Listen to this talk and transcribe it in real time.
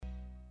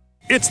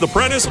It's the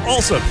Prentice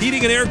Allsup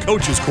Heating and Air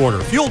Coaches Corner,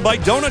 fueled by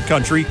Donut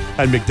Country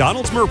and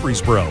McDonald's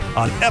Murfreesboro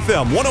on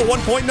FM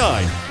 101.9,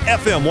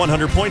 FM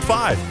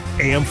 100.5,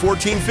 AM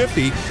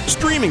 1450,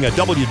 streaming at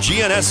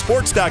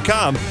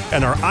WGNSSports.com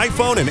and our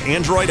iPhone and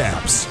Android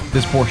apps.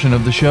 This portion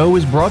of the show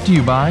is brought to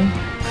you by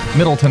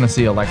Middle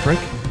Tennessee Electric,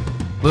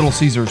 Little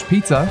Caesars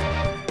Pizza,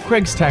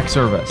 Craig's Tax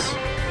Service,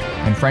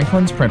 and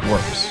Franklin's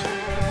Printworks.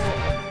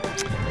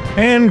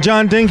 And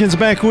John Dinkins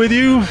back with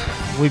you.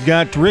 We've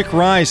got Rick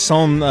Rice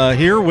on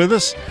here with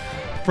us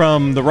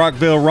from the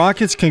Rockville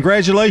Rockets.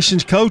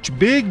 Congratulations, Coach.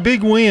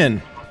 Big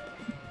win.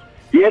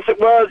 Yes, it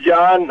was,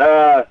 John.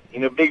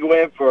 Big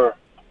win for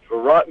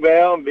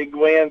Rockville, and big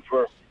win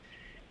for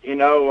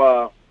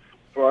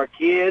our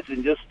kids,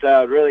 and just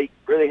really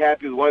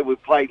happy with the way we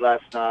played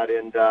last night.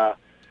 And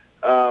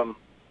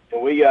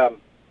we,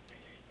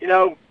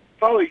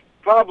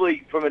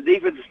 probably from a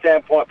defensive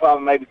standpoint,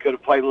 probably maybe could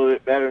have played a little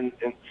bit better in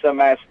some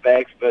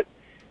aspects, but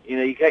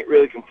you can't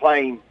really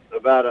complain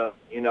about a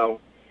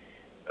 54-20,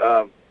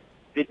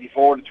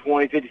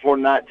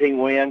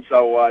 54-19 win.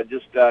 So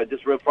just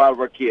real proud of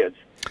our kids.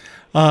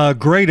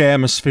 Great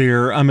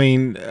atmosphere. I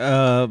mean,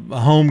 a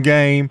home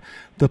game.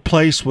 The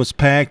place was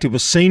packed. It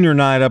was senior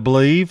night, I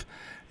believe,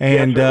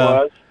 and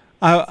yes,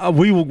 it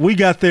was. we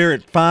got there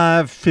at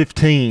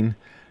 5:15,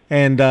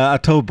 and I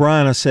told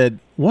Brian, I said,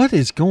 "What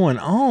is going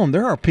on?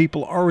 There are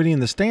people already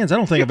in the stands. I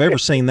don't think I've ever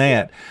seen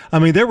that. I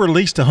mean, there were at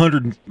least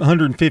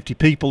 150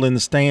 people in the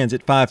stands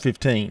at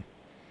 5:15.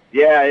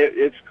 Yeah,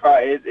 it's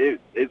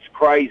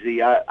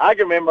crazy. I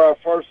can remember our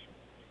first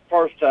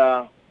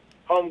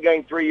home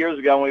game 3 years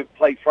ago when we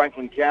played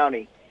Franklin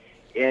County,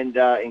 and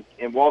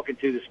walking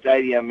to the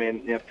stadium,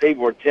 and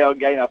people were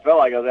tailgating. I felt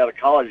like I was at a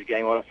college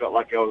game when I felt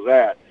like I was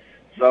at.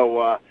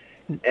 So,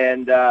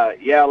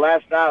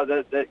 last night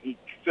that you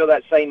feel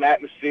that same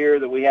atmosphere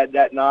that we had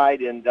that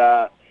night, and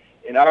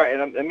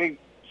let me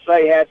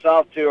say hats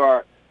off to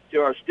our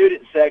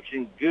student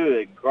section.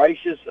 Good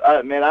gracious,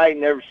 man, I ain't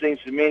never seen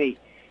so many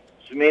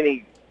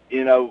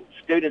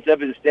students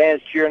up in the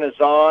stands cheering us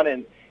on,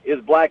 and it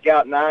was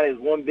blackout night. It was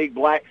one big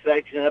black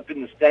section up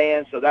in the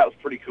stands, so that was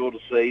pretty cool to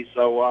see.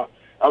 So I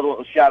was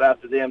wanting to shout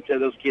out to them, tell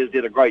those kids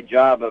did a great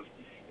job of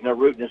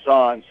rooting us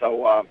on.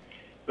 So,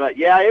 but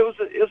yeah, it was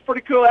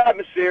pretty cool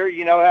atmosphere.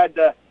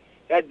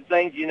 Had the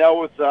things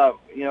with of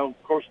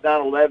course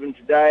 9/11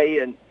 today,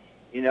 and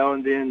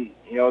and then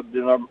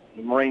the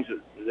Marines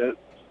that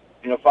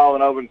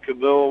falling over in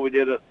Kabul. We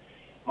did a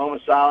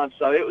moment of silence.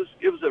 So it was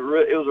a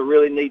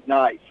really neat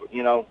night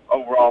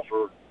overall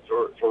for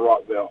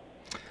Rockville.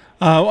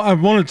 I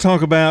wanted to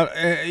talk about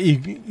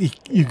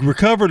you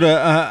recovered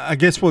I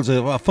guess was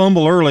a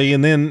fumble early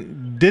and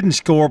then didn't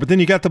score, but then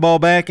you got the ball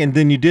back and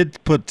then you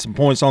did put some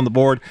points on the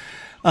board.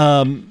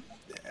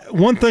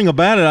 One thing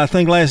about it, I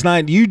think last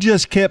night you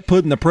just kept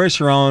putting the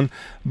pressure on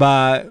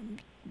by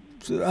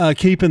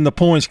keeping the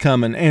points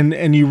coming,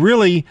 and you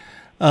really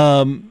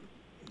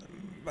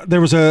there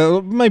was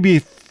a maybe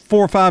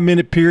 4 or 5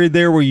 minute period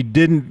there where you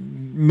didn't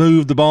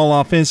move the ball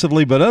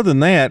offensively, but other than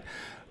that,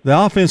 the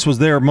offense was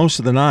there most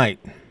of the night.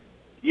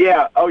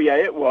 Yeah,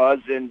 it was,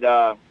 and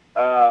I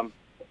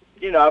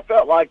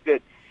felt like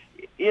that.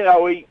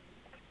 Offensively,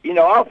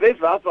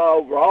 I thought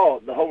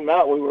overall the whole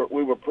night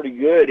we were pretty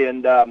good,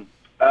 and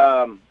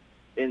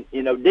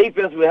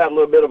defense we had a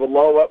little bit of a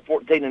low up,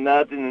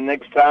 14-0. The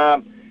next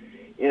time,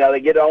 they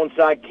get an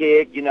onside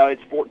kick,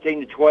 it's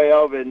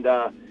 14-12, and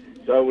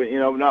so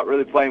we're not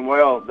really playing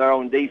well there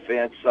on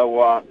defense.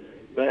 So,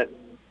 but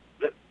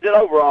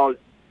overall,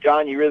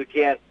 John, you really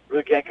can't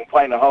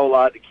complain a whole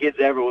lot. The kids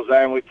ever was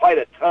there, and we played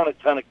a ton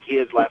of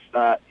kids last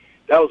night.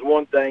 That was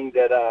one thing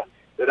that I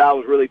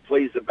was really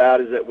pleased about,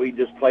 is that we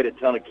just played a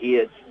ton of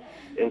kids,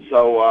 and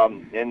so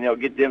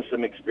get them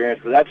some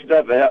experience. But that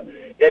stuff will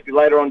help you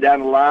later on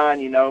down the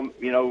line.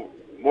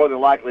 More than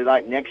likely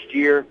like next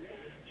year.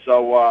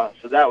 So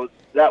that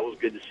was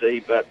good to see.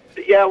 But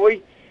yeah,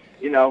 we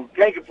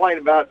can't complain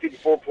about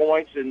 54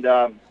 points, and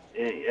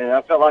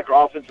I felt like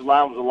our offensive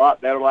line was a lot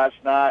better last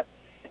night.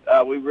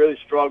 We really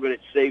struggled at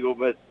Siegel,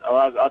 but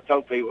I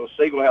told people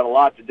Siegel had a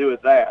lot to do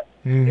with that.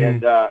 Mm-hmm.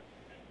 And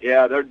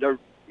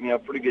they're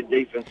pretty good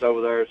defense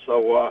over there.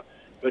 So,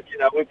 but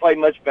we played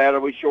much better.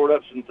 We shored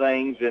up some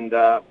things, and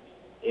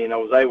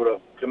was able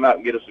to come out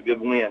and get us a good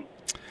win.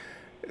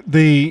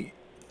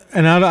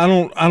 And I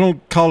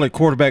don't call it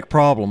quarterback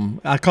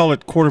problem. I call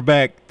it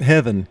quarterback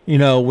heaven.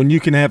 When you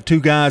can have two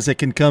guys that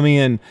can come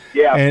in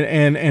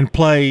and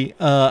play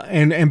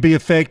and be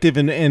effective,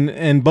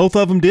 and both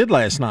of them did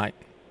last night.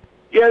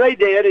 Yeah, they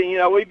did,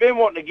 and we've been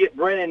wanting to get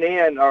Brennan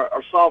in,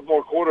 our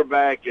sophomore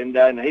quarterback, and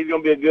he's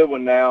going to be a good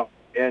one now.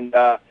 And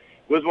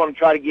we was wanting to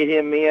try to get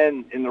him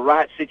in the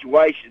right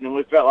situation, and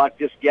we felt like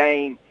this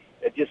game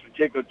at this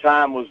particular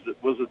time was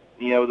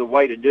the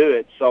way to do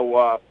it.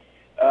 So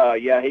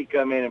he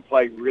come in and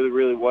played really,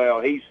 really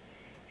well. He's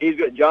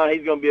good, John.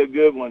 He's going to be a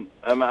good one.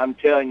 I'm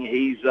telling you,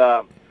 he's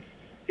a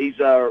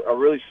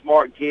really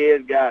smart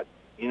kid. Got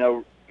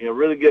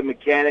really good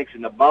mechanics,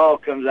 and the ball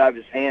comes out of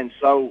his hand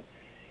so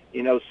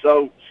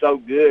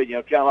good.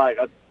 Kind of like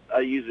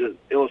use an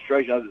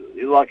illustration of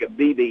it's like a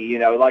BB, you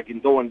know, like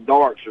in throwing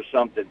darts or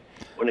something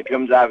when it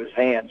comes out of his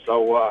hand.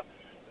 So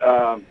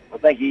I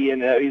think he's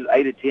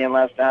 8 of 10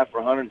 last night for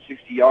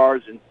 160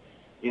 yards and,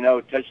 you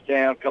know,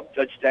 touchdown, couple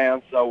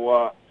touchdowns.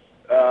 So,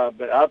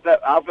 but I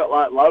felt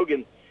like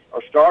Logan,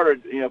 our starter,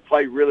 you know,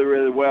 played really,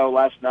 really well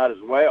last night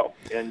as well.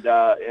 And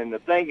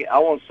the thing I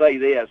want to say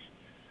this.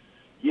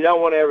 You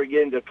don't want to ever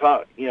get into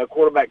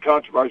quarterback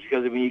controversy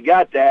because when you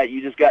got that,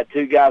 you just got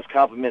two guys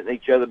complimenting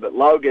each other. But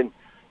Logan,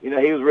 you know,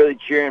 he was really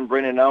cheering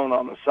Brennan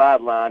on the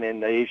sideline,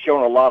 and he's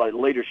showing a lot of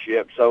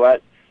leadership. So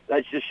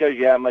that just shows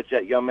you how much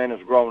that young man has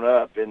grown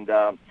up. And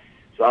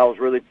so I was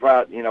really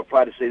proud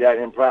to see that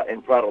and proud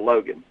of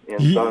Logan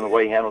and so in the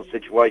way he handled the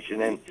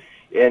situation.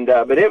 And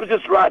but it was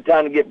just the right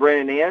time to get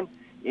Brennan in,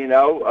 you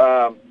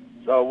know.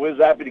 So we was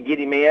happy to get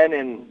him in,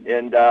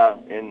 and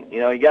you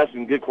know, he got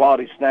some good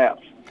quality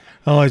snaps.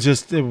 Oh, it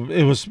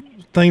was a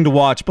thing to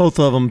watch. Both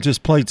of them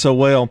just played so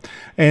well.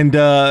 And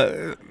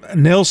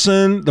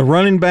Nelson, the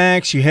running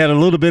backs, you had a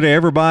little bit of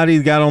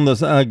everybody got in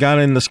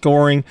the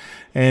scoring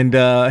and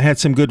had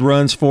some good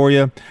runs for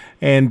you.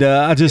 And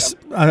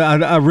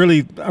I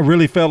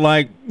really felt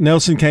like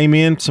Nelson came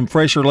in some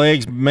fresher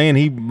legs. Man,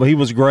 he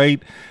was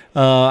great.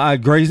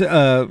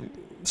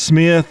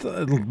 Smith,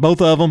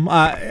 both of them.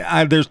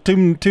 There's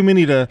too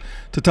many to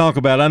talk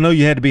about. I know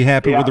you had to be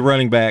happy with the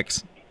running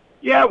backs.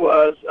 Yeah, I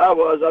was.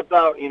 I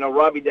thought, you know,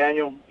 Robbie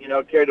Daniel, you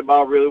know, carried the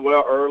ball really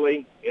well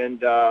early and,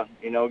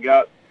 you know,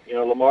 got, you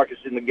know,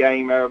 LaMarcus in the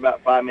game there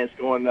about 5 minutes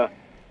going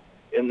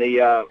in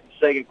the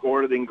second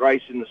quarter, then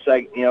Grace in the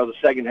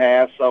second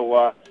half.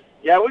 So,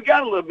 yeah, we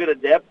got a little bit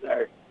of depth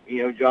there,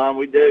 you know, John.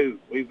 We do.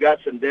 We've got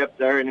some depth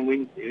there, and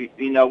we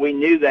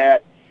knew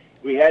that.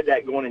 We had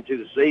that going into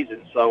the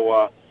season.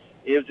 So,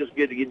 it was just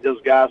good to get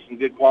those guys some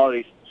good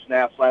quality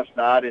snaps last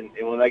night, and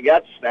when they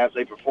got the snaps,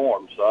 they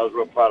performed. So I was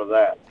real proud of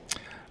that.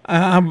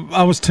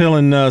 I was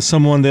telling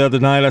someone the other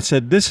night. I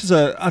said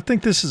I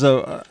think this is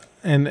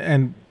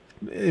and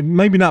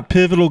maybe not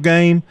pivotal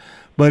game,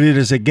 but it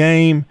is a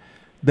game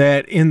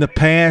that in the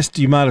past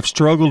you might have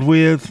struggled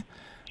with.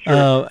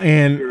 Sure.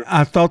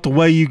 I thought the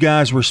way you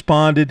guys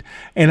responded,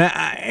 and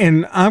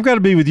I've got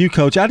to be with you,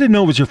 Coach. I didn't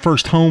know it was your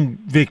first home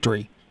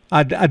victory.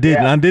 I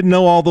didn't. Yeah. I didn't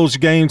know all those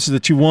games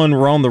that you won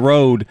were on the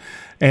road,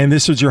 and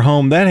this was your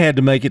home. That had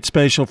to make it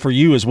special for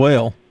you as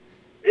well.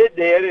 It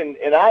did,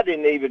 and I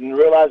didn't even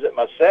realize it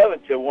myself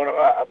until one of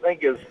I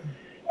don't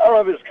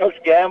know if it was Coach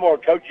Gamble or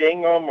Coach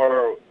Ingram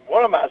or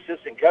one of my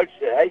assistant coaches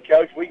said, "Hey,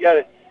 Coach, we got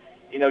a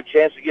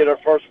chance to get our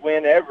first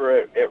win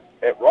ever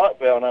at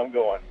Rockville," and I'm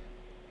going,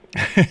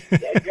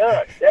 "That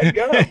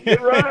gun,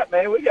 you're right,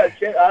 man. We got a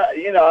chance." I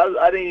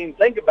didn't even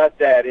think about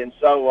that, and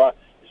so as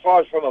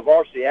far as from a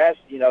varsity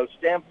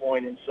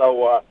standpoint, and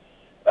so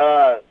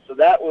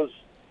that was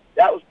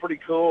pretty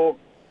cool.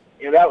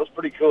 You know, that was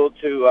pretty cool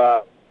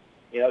to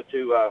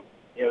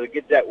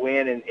get that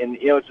win, and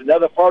it's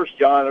another first,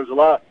 John. There's a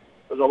lot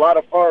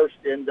of firsts,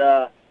 and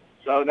so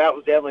that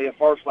was definitely a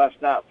first last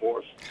night for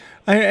us.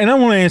 And I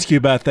want to ask you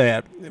about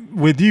that.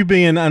 With you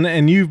being,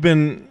 and you've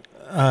been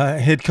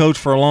head coach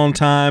for a long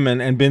time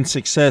and been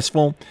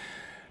successful,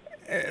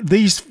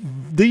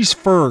 these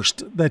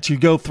first that you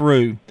go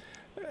through,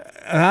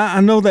 I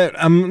know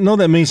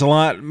that means a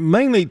lot,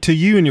 mainly to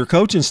you and your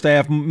coaching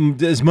staff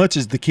as much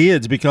as the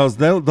kids, because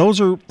those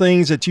are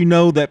things that you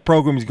know that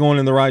program is going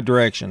in the right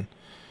direction.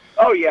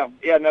 Oh yeah,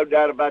 no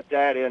doubt about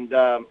that. And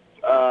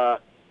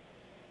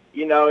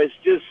it's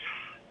just,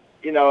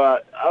 I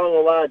don't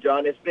know why,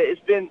 John. It's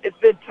been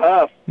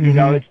tough. Mm-hmm. You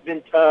know, it's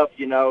been tough.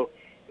 You know,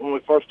 when we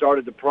first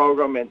started the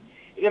program, and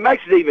it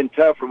makes it even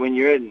tougher when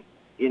you're in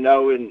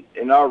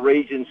our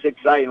region,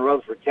 6A in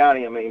Rutherford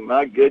County. I mean,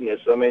 my goodness.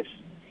 I mean,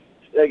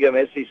 they got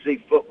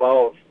SEC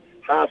football of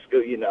high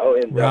school,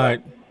 and right.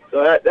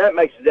 So that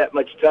makes it that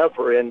much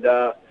tougher. And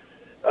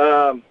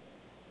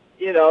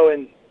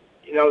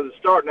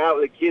starting out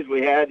with the kids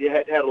we had, you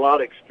had a lot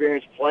of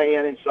experience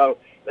playing, and so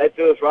they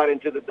threw us right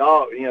into the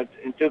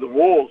into the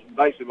wolves,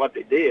 basically what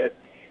they did,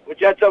 which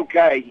that's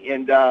okay.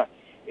 And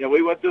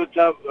we went through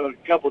a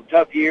couple of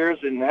tough years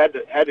and had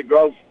to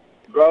grow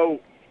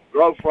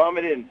from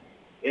it, and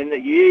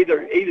you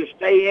either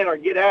stay in or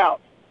get out.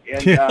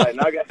 And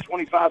and I got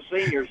 25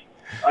 seniors.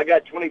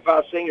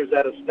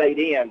 that have stayed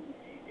in,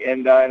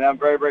 and I'm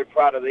very, very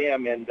proud of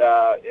them. And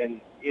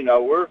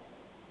we're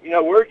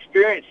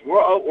experienced.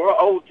 We're an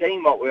old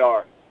team, what we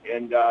are.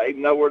 And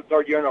even though we're the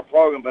third year in our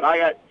program, but I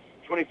got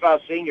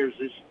 25 seniors.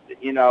 This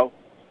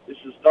is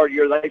the third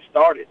year they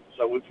started,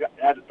 so we've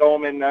had to throw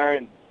them in there,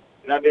 and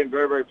I've been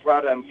very, very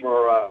proud of them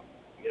for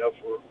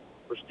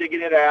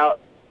sticking it out,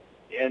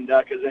 and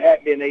because it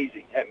hadn't been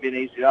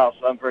easy at all.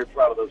 So I'm very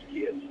proud of those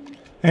kids.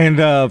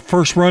 And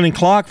first running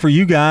clock for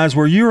you guys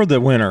where you were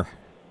the winner.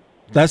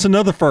 That's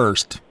another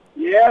first.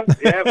 Yeah,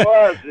 it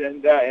was.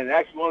 And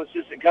actually one of the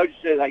assistant coaches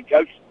said, "Hey,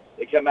 Coach,"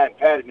 they come out and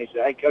patted me and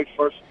said, "Hey, Coach,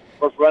 first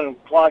running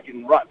clock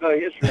in Rockville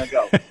history." And I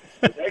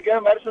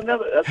go, that's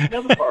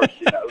another first.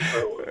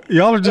 So,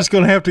 y'all are just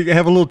going to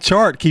have a little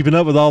chart keeping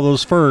up with all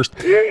those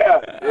firsts.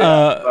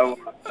 Yeah.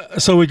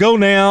 So we go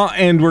now,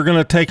 and we're going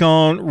to take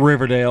on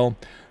Riverdale.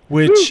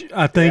 which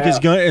I think is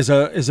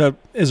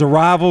a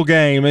rival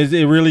game. Is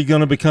it really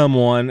going to become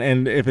one?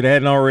 And if it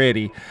hadn't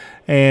already,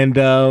 and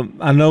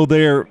I know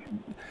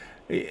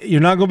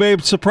you're not going to be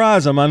able to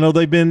surprise them. I know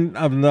they've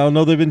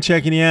been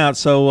checking you out.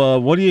 So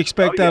what do you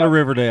expect out of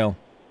Riverdale?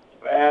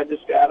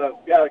 Just got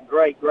a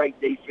great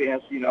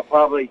defense.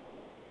 Probably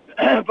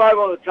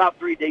one of the top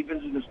 3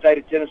 defenses in the state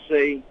of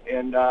Tennessee,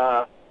 and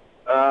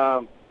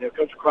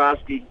Coach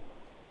Krosky,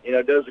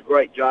 does a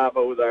great job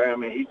over there. I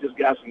mean, he's just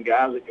got some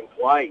guys that can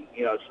play,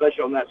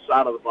 especially on that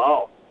side of the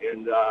ball,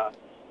 and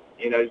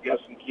he's got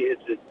some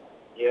kids that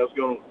is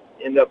going to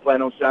end up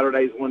playing on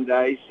Saturdays one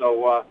day.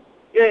 So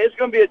it's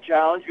going to be a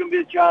challenge. It's going to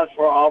be a challenge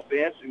for our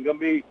offense, and going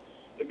to be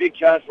a big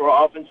challenge for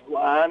our offensive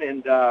line,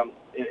 and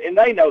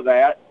they know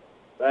that.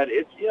 But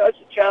it's a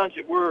challenge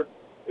that we're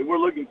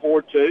looking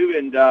forward to,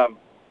 and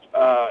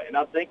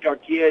I think our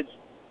kids,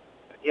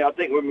 I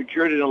think we're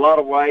matured in a lot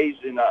of ways,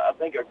 and I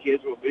think our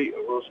kids will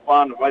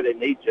respond the way they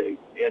need to,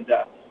 and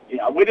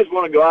we just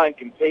want to go out and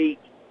compete,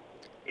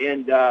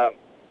 and last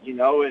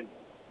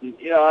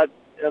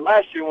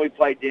year when we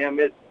played them,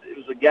 it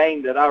was a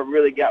game that I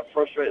really got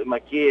frustrated with my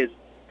kids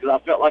because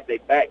I felt like they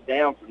backed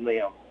down from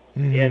them,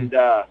 and.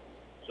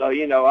 So,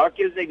 our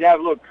kids need to have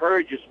a little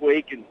courage this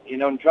week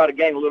and try to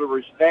gain a little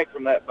respect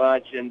from that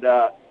bunch. And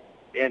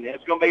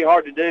it's going to be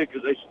hard to do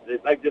because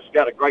they've just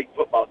got a great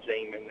football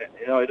team. And,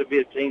 it'll be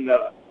a team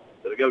that'll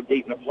go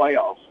deep in the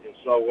playoffs. And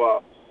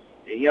so,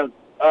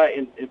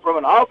 and from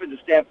an offensive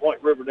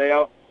standpoint,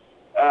 Riverdale,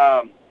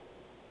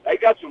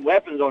 they've got some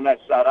weapons on that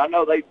side. I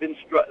know they've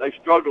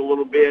struggled a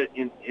little bit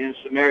in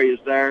some areas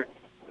there.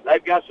 But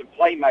they've got some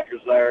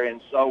playmakers there. And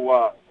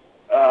so,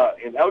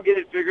 and they'll get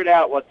it figured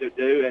out what they'll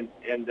do,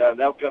 and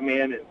they'll come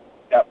in and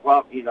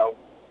probably have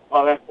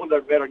one of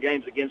their better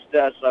games against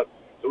us. So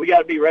we got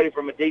to be ready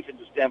from a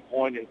defensive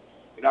standpoint,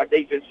 and our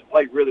defense has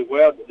played really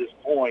well to this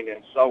point.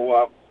 And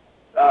so,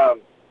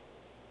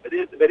 but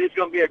it's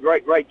going to be a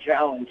great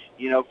challenge,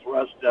 for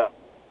us to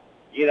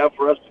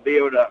be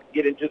able to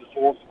get into the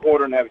fourth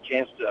quarter and have a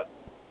chance to,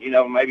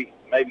 maybe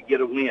get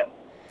a win.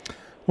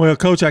 Well,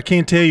 Coach, I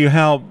can't tell you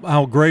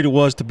how great it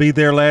was to be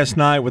there last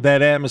night with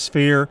that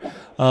atmosphere.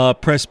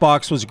 Press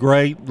box was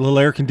great. The little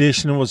air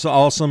conditioning was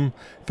awesome.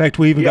 In fact,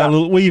 we even got a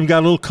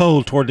little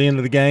cold toward the end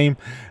of the game.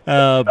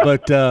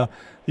 But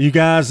you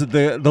guys,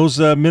 those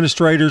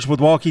administrators with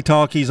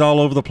walkie-talkies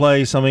all over the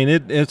place. I mean,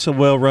 it's a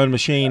well-run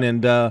machine,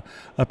 and I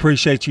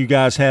appreciate you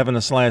guys having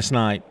us last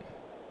night.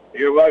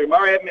 You're welcome.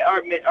 Our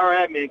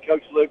admin,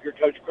 Coach Luker,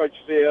 Coach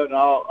Crutchfield, and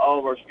all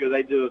of our schools,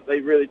 they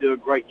really do a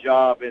great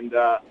job, and.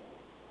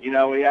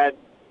 We had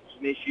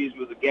some issues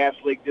with the gas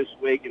leak this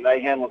week, and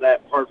they handled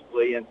that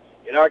perfectly. And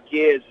our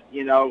kids,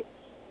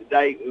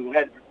 today we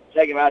had to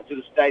take them out to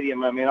the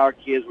stadium. I mean, our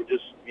kids were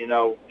just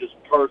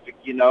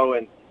perfect,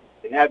 and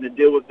having to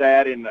deal with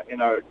that and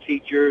our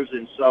teachers.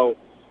 And so,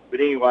 but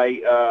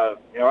anyway, our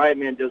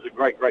admin does a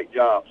great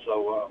job.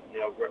 So,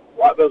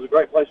 Whiteville's a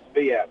great place to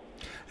be at.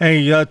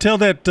 Hey, tell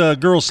that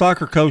girls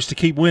soccer coach to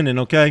keep winning,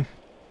 okay?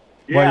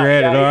 While you're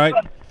at it, all right?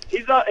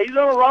 He's on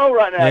a roll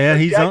right now. Yeah,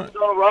 he's on a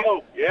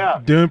roll.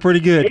 Yeah, doing pretty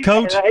good,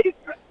 Coach.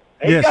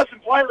 He's got some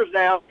players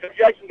now. Coach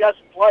Jackson got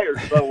some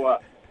players, so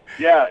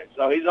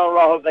so he's on a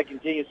roll. Hope they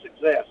continue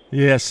success.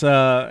 Yes,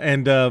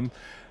 and going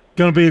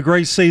to be a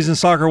great season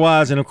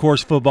soccer-wise, and of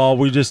course football.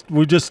 We just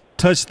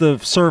touched the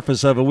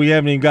surface of it. We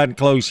haven't even gotten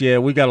close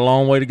yet. We got a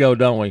long way to go,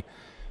 don't we?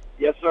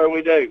 Yes, sir.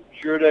 We do.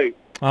 Sure do.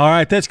 All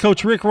right, that's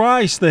Coach Rick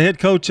Rice, the head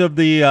coach of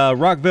the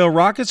Rockville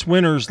Rockets,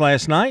 winners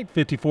last night,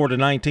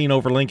 54-19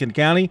 over Lincoln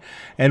County.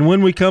 And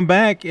when we come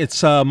back,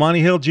 it's Monty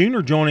Hill Jr.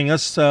 joining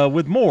us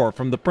with more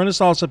from the Prentice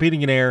Allsup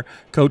Heating and Air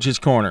Coach's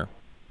Corner.